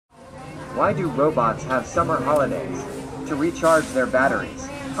Why do robots have summer holidays? To recharge their batteries.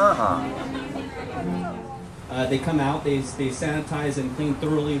 Haha. They come out, they sanitize and clean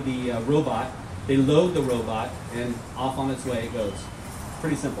thoroughly the robot. They load the robot, and off on its way it goes.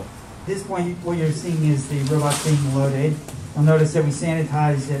 Pretty simple. At this point, what you're seeing is the robot being loaded. You'll notice that we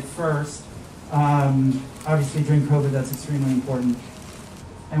sanitized it first. Obviously, during COVID, that's extremely important.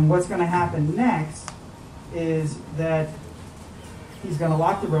 And what's going to happen next is that he's going to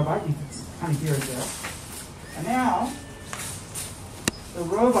lock the robot. You can kind of hear it there. And now, the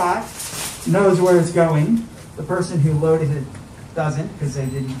robot knows where it's going. The person who loaded it doesn't, because they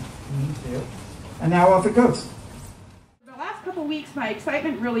didn't need to. And now off it goes. The last couple weeks, my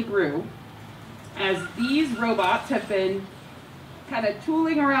excitement really grew as these robots have been kind of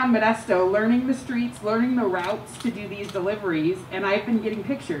tooling around Modesto, learning the streets, learning the routes to do these deliveries, and I've been getting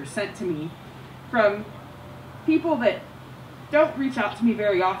pictures sent to me from people that don't reach out to me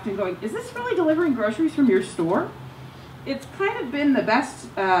very often going, is this really delivering groceries from your store? It's kind of been the best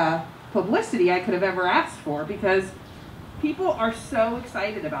publicity I could have ever asked for, because people are so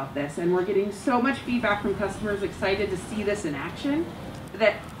excited about this, and we're getting so much feedback from customers excited to see this in action,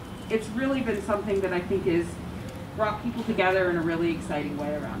 that it's really been something that I think has brought people together in a really exciting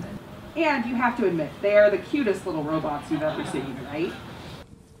way around it. And you have to admit, they are the cutest little robots you've ever seen, right?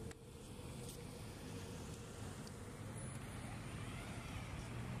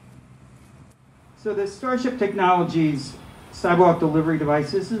 So the Starship Technologies sidewalk delivery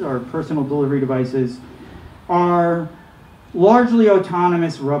devices, or personal delivery devices, are largely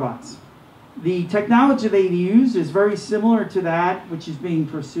autonomous robots. The technology they use is very similar to that which is being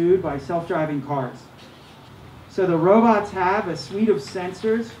pursued by self-driving cars. So the robots have a suite of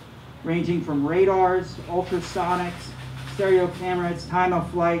sensors ranging from radars, ultrasonics, stereo cameras, time of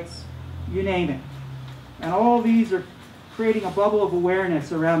flights, you name it. And all these are creating a bubble of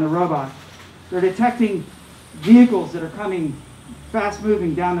awareness around the robot. They're detecting vehicles that are coming fast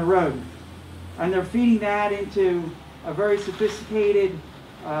moving down the road. And they're feeding that into a very sophisticated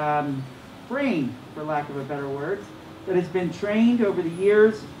brain, for lack of a better word, that has been trained over the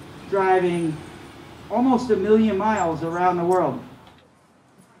years driving almost 1 million miles around the world.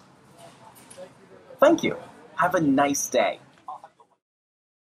 Thank you. Have a nice day.